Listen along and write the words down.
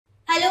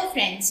Hello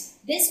friends,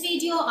 this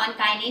video on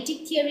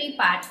Kinetic Theory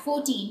Part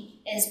 14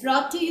 is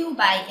brought to you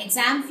by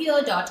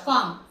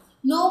examfear.com.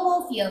 No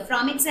more fear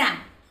from exam.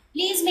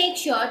 Please make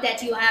sure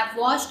that you have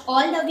watched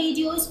all the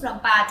videos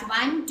from Part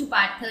 1 to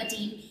Part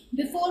 13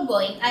 before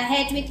going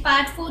ahead with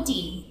Part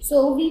 14.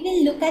 So we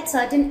will look at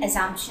certain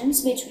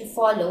assumptions which we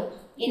follow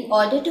in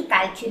order to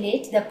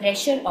calculate the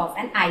pressure of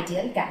an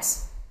ideal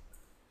gas.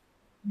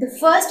 The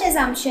first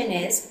assumption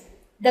is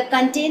the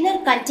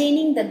container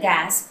containing the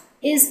gas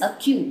is a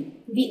cube.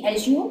 We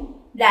assume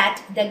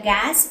that the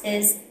gas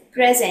is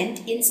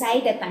present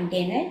inside a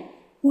container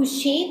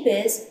whose shape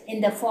is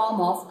in the form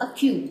of a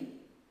cube.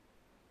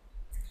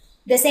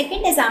 The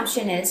second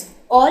assumption is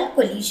all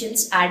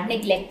collisions are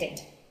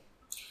neglected.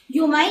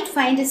 You might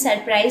find it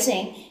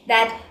surprising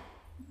that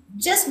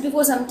just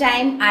before some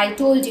time I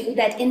told you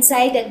that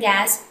inside a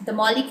gas the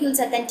molecules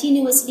are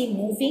continuously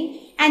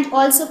moving and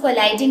also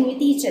colliding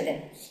with each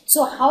other.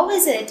 So how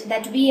is it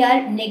that we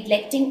are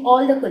neglecting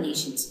all the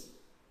collisions?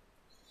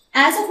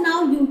 As of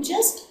now, you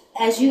just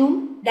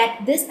assume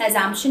that this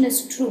assumption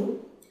is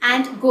true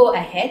and go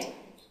ahead.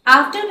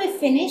 After we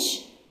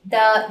finish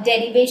the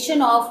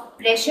derivation of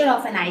pressure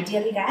of an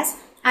ideal gas,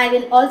 I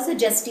will also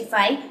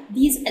justify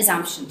these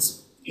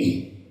assumptions.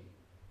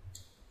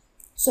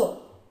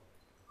 So,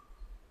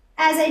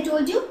 as I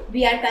told you,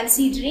 we are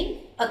considering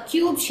a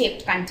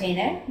cube-shaped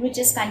container which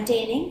is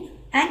containing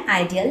an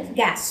ideal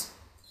gas.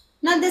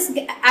 Now, this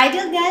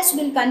ideal gas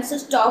will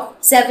consist of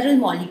several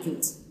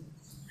molecules.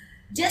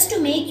 Just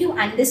to make you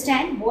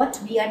understand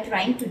what we are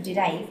trying to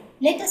derive,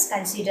 let us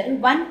consider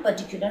one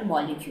particular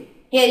molecule.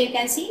 Here you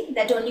can see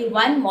that only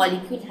one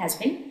molecule has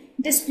been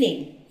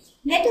displayed.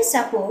 Let us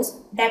suppose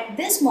that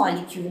this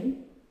molecule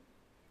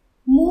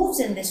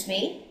moves in this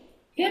way,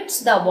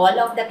 hits the wall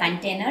of the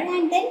container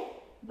and then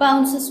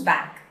bounces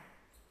back.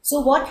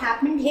 So what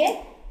happened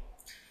here?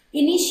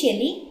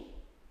 Initially,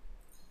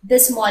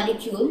 this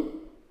molecule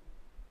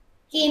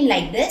came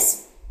like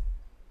this.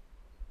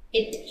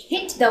 It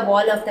hit the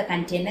wall of the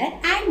container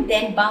and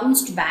then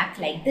bounced back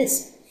like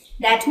this.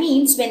 That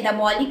means when the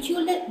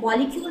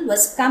molecule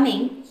was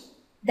coming,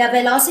 the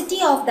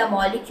velocity of the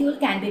molecule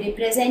can be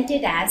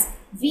represented as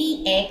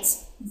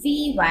Vx,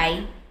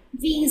 Vy,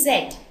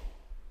 Vz.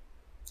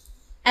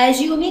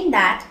 Assuming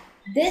that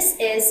this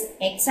is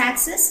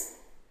x-axis,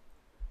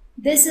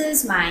 this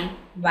is my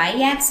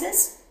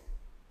y-axis,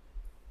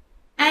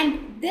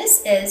 and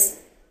this is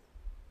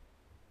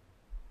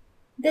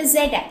the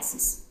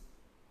z-axis.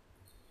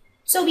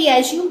 So we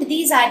assumed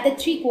these are the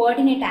three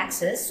coordinate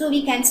axes. So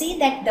we can say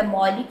that the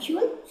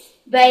molecule,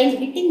 while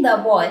hitting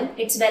the wall,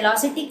 its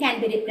velocity can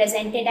be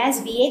represented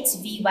as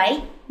Vx,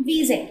 Vy,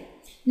 Vz.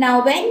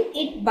 Now when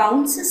it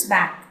bounces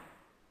back,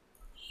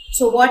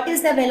 so what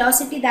is the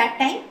velocity that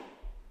time?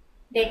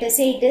 Let us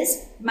say it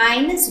is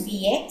minus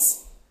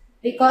Vx,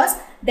 because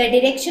the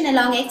direction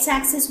along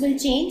x-axis will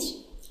change.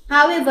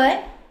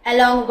 However,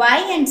 along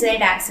y and z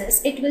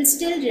axis, it will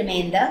still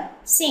remain the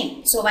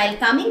same. So while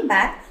coming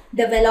back,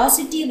 the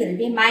velocity will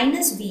be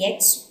minus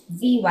Vx,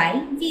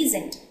 Vy,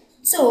 Vz.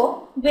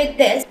 So with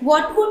this,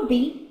 what would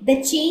be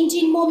the change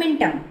in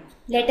momentum?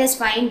 Let us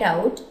find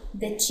out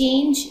the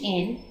change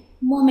in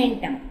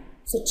momentum.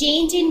 So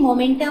change in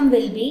momentum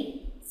will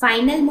be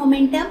final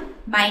momentum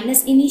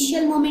minus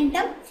initial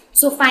momentum.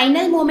 So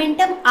final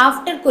momentum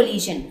after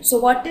collision. So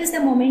what is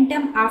the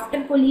momentum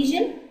after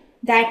collision?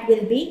 That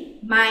will be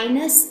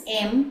minus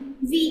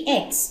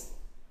mvx.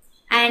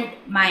 And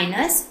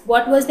minus,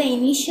 what was the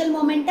initial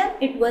momentum?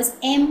 It was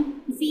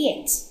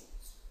mvx.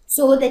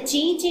 So the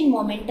change in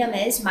momentum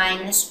is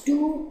minus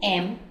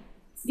 2mvx.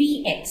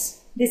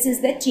 This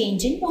is the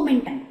change in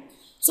momentum.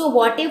 So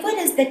whatever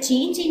is the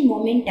change in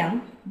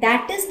momentum,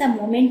 that is the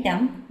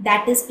momentum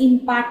that is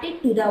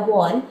imparted to the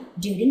wall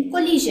during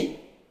collision.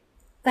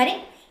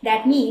 Correct?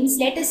 That means,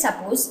 let us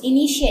suppose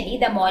initially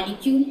the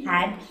molecule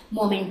had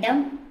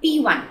momentum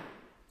P1.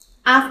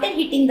 After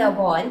hitting the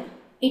wall,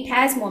 it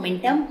has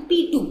momentum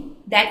P2.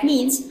 That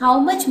means how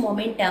much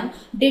momentum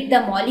did the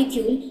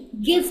molecule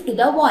give to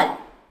the wall?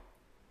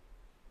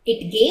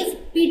 It gave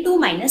P2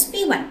 minus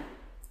P1,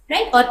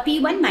 right? Or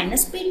P1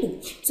 minus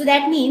P2. So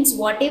that means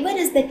whatever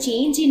is the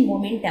change in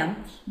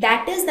momentum,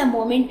 that is the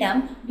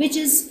momentum which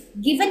is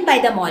given by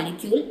the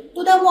molecule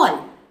to the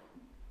wall.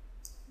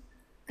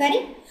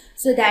 Correct?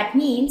 So that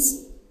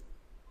means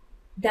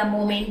the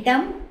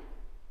momentum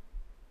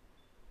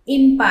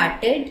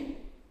imparted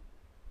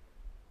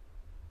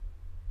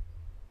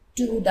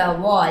to the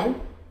wall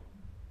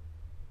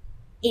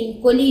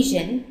in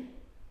collision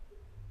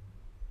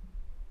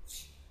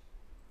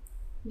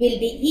will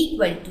be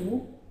equal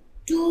to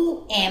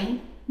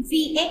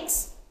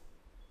 2mvx.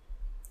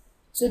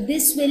 So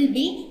this will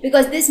be,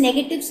 because this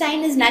negative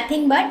sign is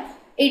nothing but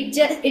it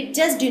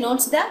just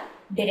denotes the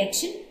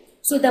direction.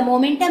 So the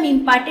momentum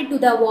imparted to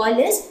the wall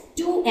is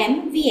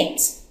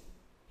 2mvx.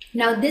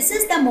 Now this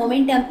is the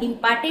momentum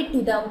imparted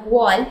to the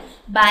wall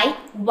by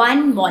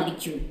one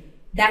molecule.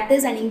 That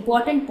is an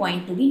important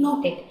point to be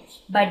noted.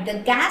 But the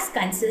gas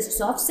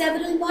consists of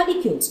several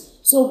molecules.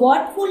 So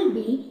what will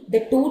be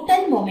the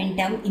total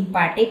momentum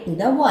imparted to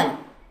the wall?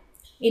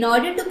 In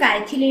order to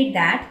calculate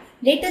that,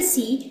 let us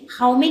see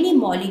how many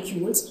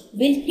molecules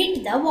will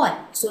hit the wall.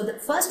 So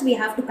first we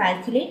have to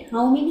calculate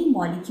how many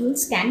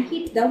molecules can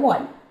hit the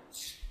wall.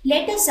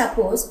 Let us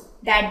suppose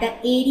that the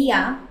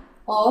area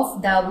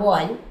of the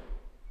wall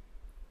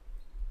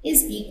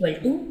is equal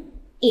to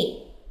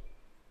A.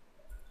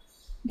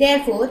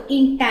 Therefore,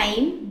 in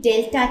time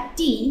delta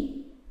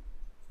t,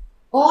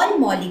 all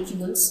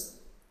molecules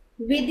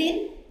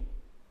within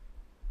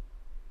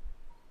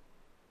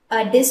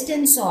a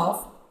distance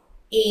of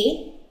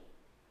A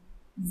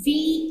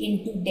V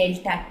into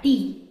delta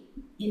t,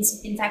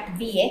 in fact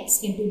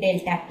Vx into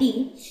delta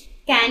t,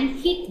 can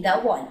hit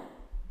the wall.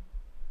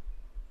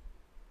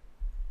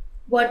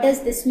 What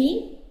does this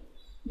mean?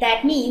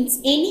 That means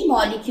any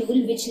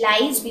molecule which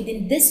lies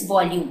within this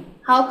volume.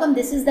 How come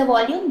this is the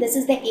volume? This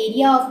is the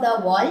area of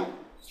the wall,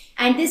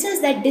 and this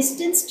is the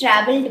distance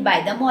travelled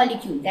by the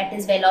molecule, that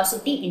is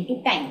velocity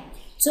into time.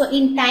 So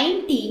in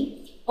time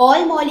t,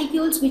 all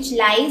molecules which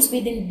lies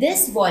within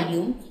this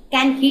volume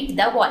can hit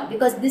the wall,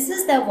 because this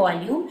is the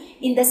volume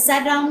in the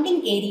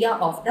surrounding area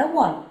of the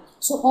wall.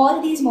 So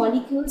all these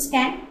molecules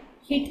can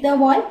hit the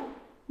wall,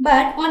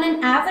 but on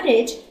an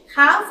average,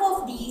 half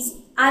of these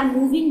are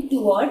moving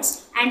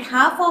towards and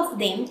half of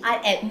them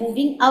are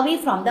moving away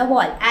from the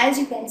wall. As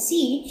you can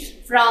see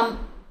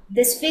from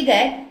this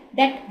figure,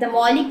 that the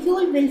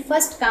molecule will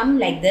first come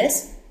like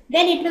this,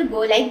 then it will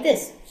go like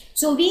this.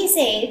 So we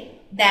say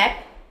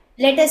that,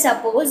 let us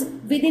suppose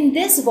within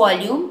this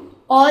volume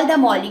all the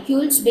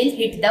molecules will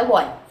hit the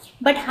wall,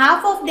 but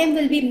half of them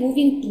will be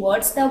moving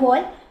towards the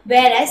wall,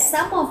 whereas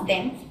some of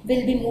them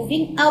will be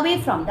moving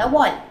away from the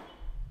wall.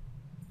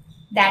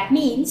 That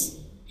means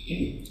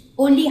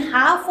only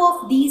half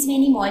of these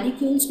many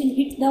molecules will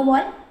hit the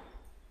wall.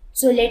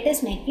 So let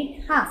us make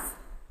it half.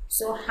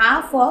 So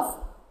half of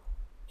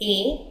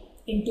A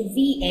into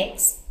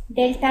Vx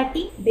delta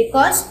t,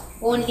 because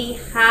only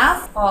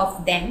half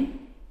of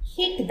them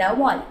hit the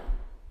wall.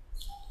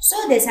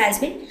 So this has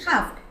been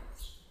halved.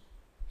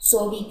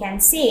 So we can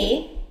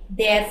say,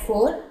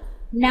 therefore,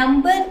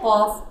 number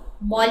of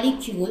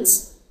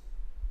molecules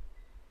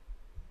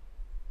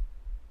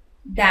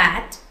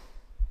that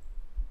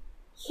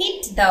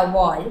hit the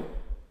wall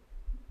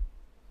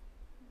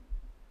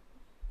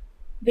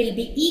will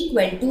be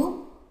equal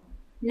to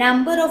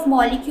number of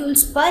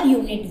molecules per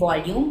unit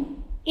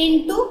volume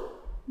into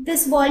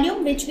this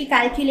volume which we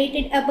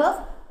calculated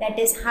above, that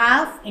is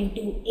half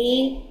into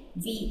A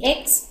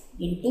Vx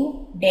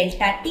into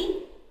delta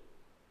t.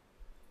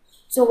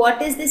 So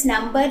what is this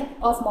number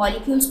of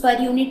molecules per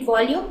unit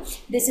volume?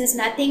 This is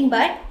nothing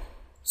but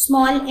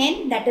small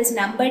n, that is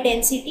number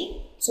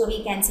density. So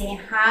we can say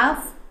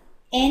half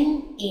Na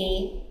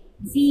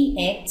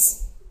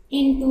Vx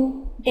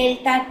into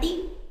delta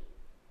t.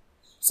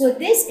 So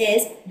this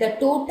is the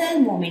total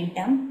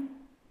momentum.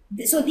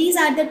 So these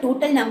are the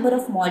total number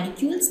of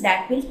molecules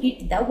that will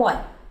hit the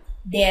wall.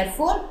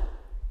 Therefore,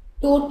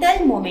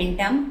 total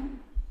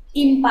momentum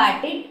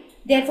imparted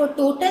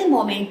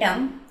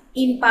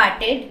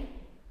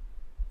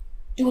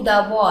to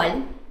the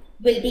wall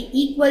will be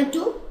equal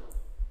to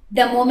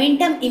the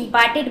momentum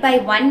imparted by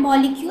one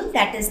molecule,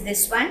 that is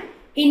this one,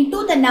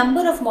 into the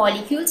number of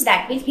molecules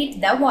that will hit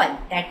the wall.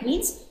 That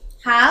means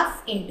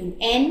half into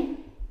N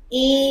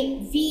A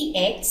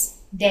Vx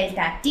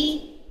delta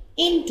t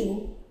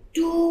into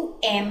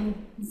 2m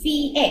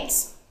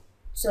Vx.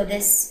 So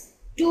this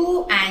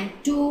 2 and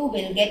 2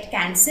 will get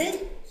cancelled.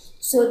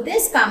 So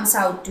this comes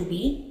out to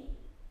be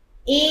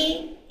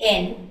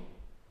An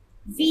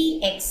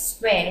Vx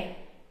square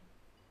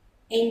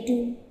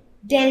into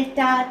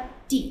delta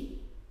t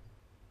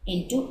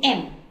into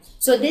m.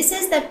 So this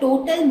is the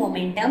total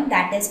momentum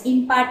that is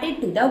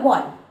imparted to the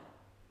wall.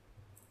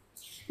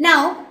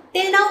 Now,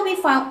 till now we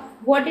found,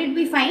 what did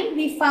we find?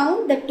 We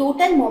found the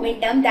total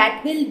momentum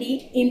that will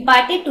be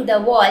imparted to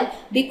the wall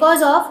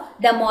because of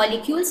the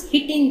molecules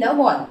hitting the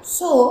wall.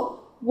 So,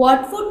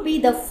 what would be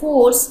the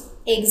force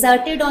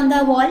exerted on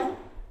the wall?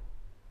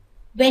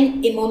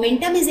 When a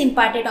momentum is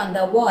imparted on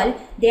the wall,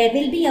 there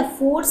will be a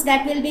force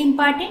that will be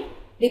imparted,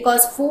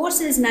 because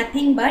force is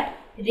nothing but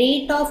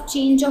rate of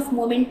change of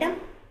momentum.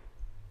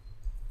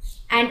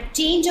 And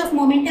change of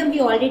momentum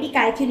we already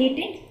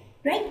calculated,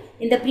 right,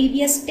 in the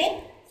previous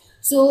step.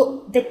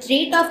 So the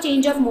rate of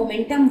change of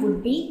momentum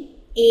would be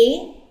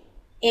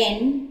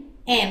An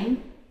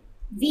m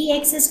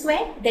Vx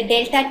square. The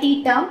delta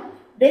t term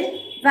will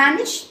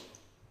vanish.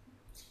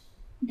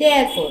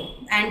 Therefore,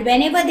 and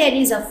whenever there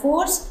is a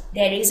force,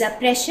 there is a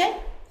pressure.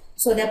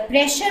 So the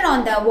pressure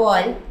on the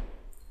wall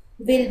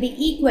will be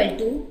equal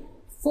to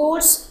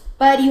force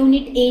per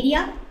unit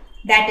area,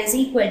 that is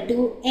equal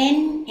to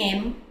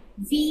Nm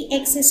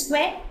Vx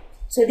square.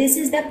 So this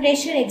is the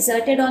pressure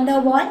exerted on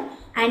the wall,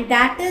 and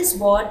that is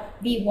what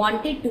we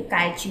wanted to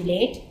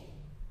calculate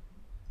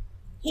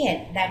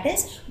here. That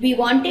is, we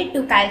wanted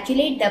to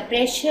calculate the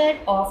pressure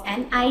of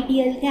an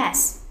ideal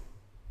gas.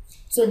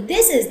 So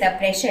this is the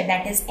pressure,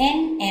 that is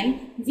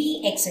Nm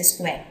Vx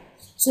square.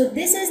 So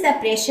this is the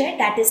pressure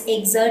that is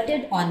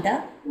exerted on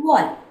the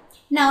wall.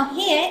 Now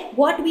here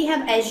what we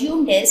have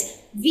assumed is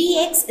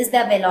Vx is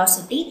the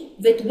velocity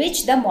with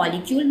which the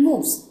molecule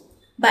moves.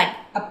 But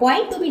a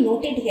point to be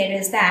noted here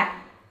is that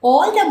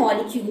all the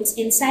molecules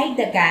inside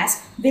the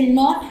gas will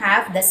not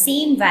have the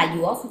same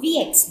value of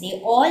Vx.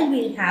 They all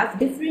will have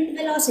different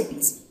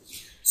velocities.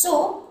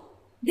 So,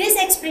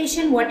 this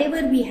expression,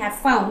 whatever we have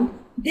found,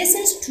 this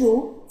is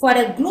true for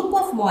a group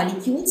of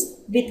molecules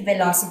with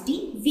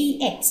velocity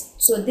Vx.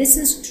 So, this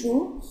is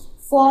true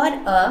for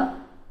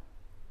a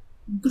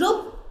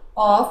group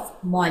of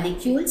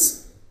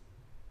molecules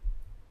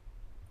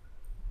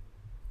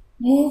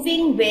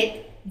moving with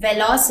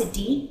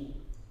velocity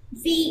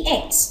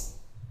Vx.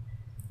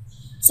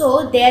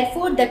 So,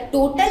 therefore, the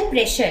total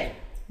pressure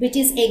which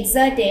is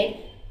exerted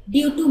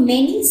due to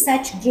many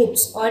such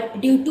groups or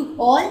due to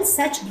all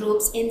such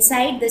groups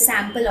inside the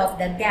sample of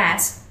the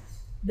gas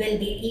will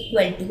be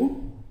equal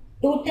to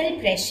total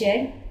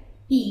pressure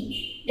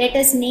P. Let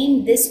us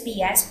name this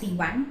P as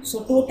P1.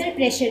 So, total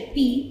pressure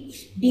P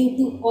due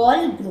to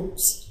all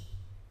groups,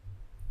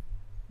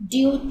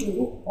 due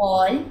to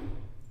all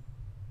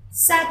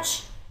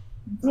such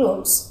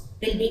groups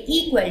will be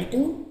equal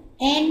to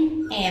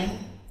Nm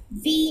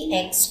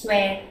Vx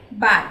square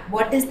bar.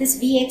 What is this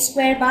Vx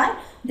square bar?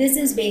 This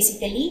is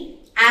basically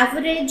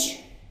average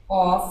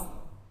of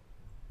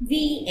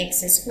Vx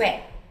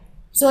square.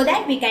 So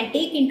that we can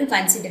take into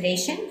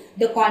consideration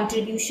the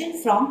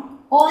contribution from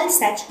all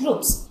such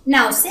groups.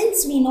 Now,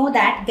 since we know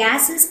that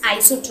gas is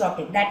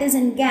isotropic, that is,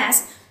 in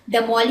gas,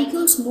 the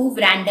molecules move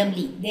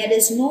randomly. There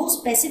is no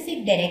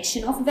specific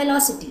direction of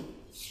velocity.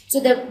 So,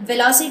 the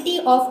velocity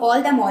of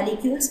all the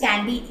molecules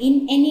can be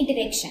in any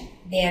direction.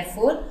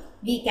 Therefore,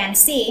 we can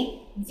say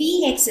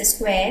Vx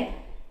square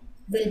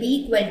will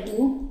be equal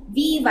to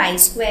Vy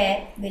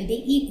square will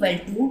be equal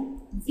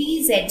to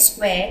Vz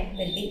square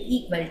will be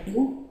equal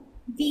to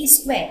V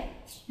square.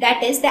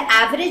 That is the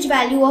average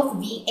value of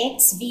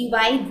Vx,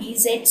 Vy,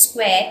 Vz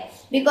square,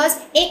 because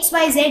x,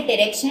 y, z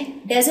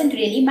direction doesn't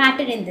really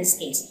matter in this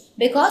case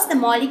because the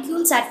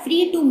molecules are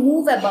free to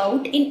move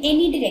about in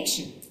any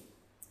direction.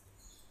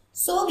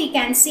 So, we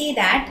can say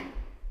that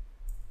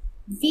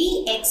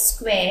Vx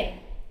square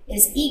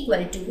is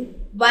equal to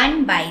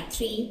 1 by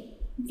 3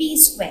 V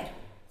square.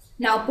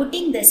 Now,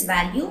 putting this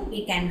value,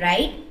 we can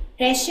write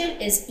pressure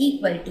is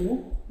equal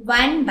to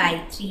 1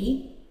 by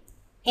 3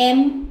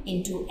 m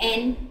into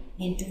n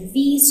into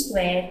V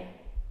square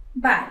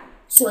bar.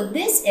 So,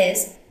 this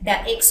is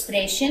the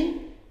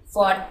expression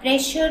for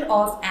pressure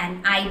of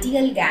an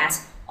ideal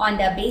gas on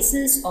the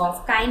basis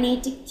of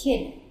kinetic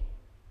theory.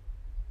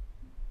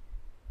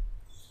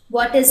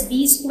 What is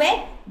V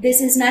square?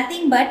 This is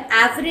nothing but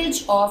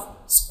average of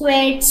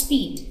squared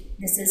speed.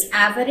 This is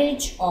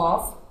average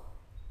of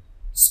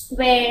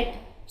squared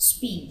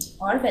speed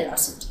or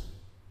velocity.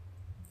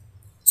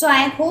 So,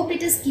 I hope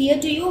it is clear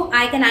to you.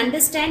 I can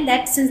understand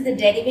that since the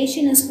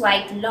derivation is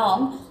quite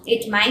long,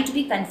 it might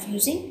be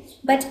confusing,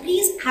 but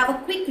please have a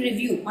quick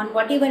review on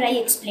whatever I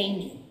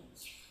explained you.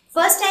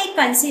 First, I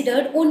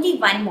considered only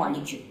one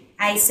molecule.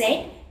 I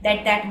said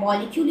that that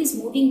molecule is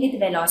moving with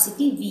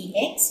velocity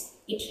Vx.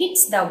 It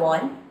hits the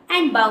wall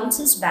and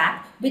bounces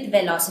back with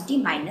velocity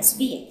minus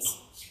Vx.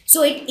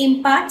 So, it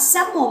imparts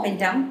some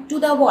momentum to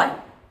the wall.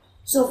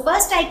 So,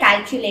 first I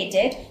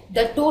calculated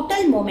the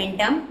total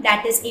momentum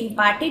that is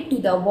imparted to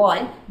the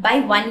wall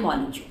by one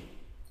molecule,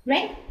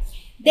 right?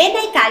 Then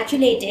I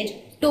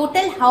calculated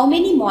total how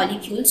many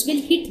molecules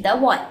will hit the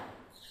wall.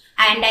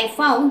 And I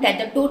found that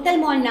the total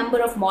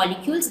number of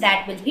molecules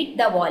that will hit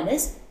the wall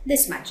is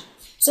this much.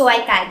 So,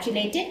 I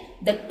calculated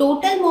the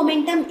total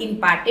momentum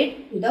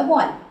imparted to the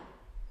wall.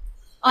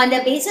 On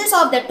the basis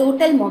of the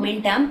total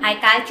momentum, I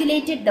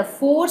calculated the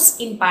force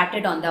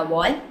imparted on the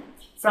wall.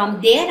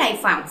 From there, I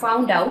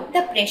found out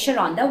the pressure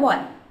on the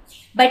wall.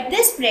 But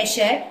this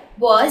pressure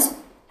was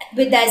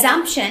with the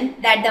assumption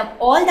that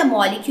all the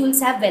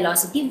molecules have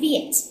velocity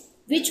Vx,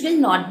 which will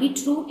not be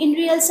true in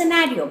real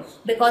scenario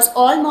because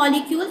all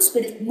molecules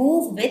will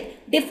move with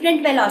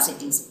different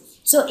velocities.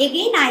 So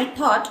again, I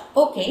thought,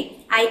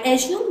 okay, I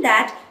assume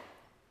that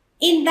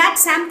in that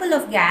sample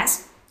of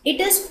gas, it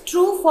is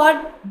true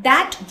for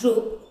that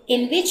group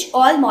in which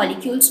all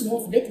molecules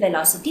move with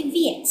velocity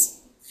Vx.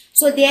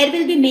 So there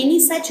will be many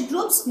such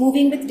groups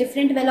moving with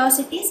different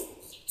velocities.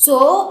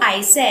 So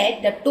I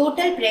said the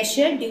total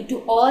pressure due to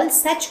all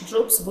such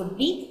groups would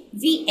be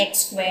Vx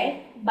square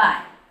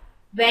bar,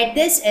 where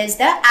this is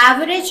the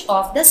average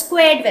of the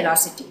squared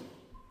velocity.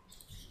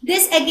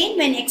 This again,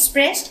 when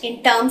expressed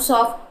in terms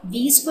of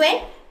V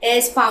square,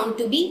 is found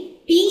to be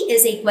P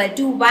is equal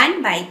to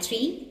 1 by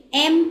 3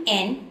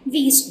 mn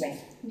V square,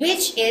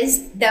 which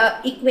is the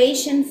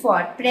equation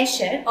for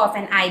pressure of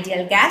an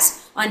ideal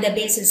gas on the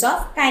basis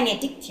of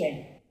kinetic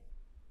theory.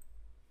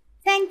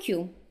 Thank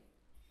you.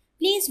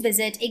 Please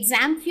visit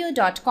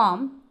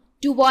examfear.com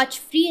to watch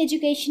free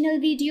educational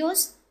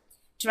videos,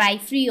 try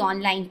free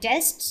online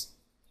tests,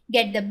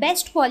 get the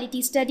best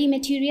quality study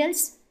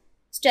materials,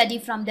 study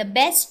from the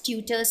best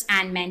tutors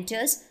and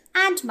mentors,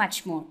 and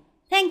much more.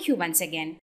 Thank you once again.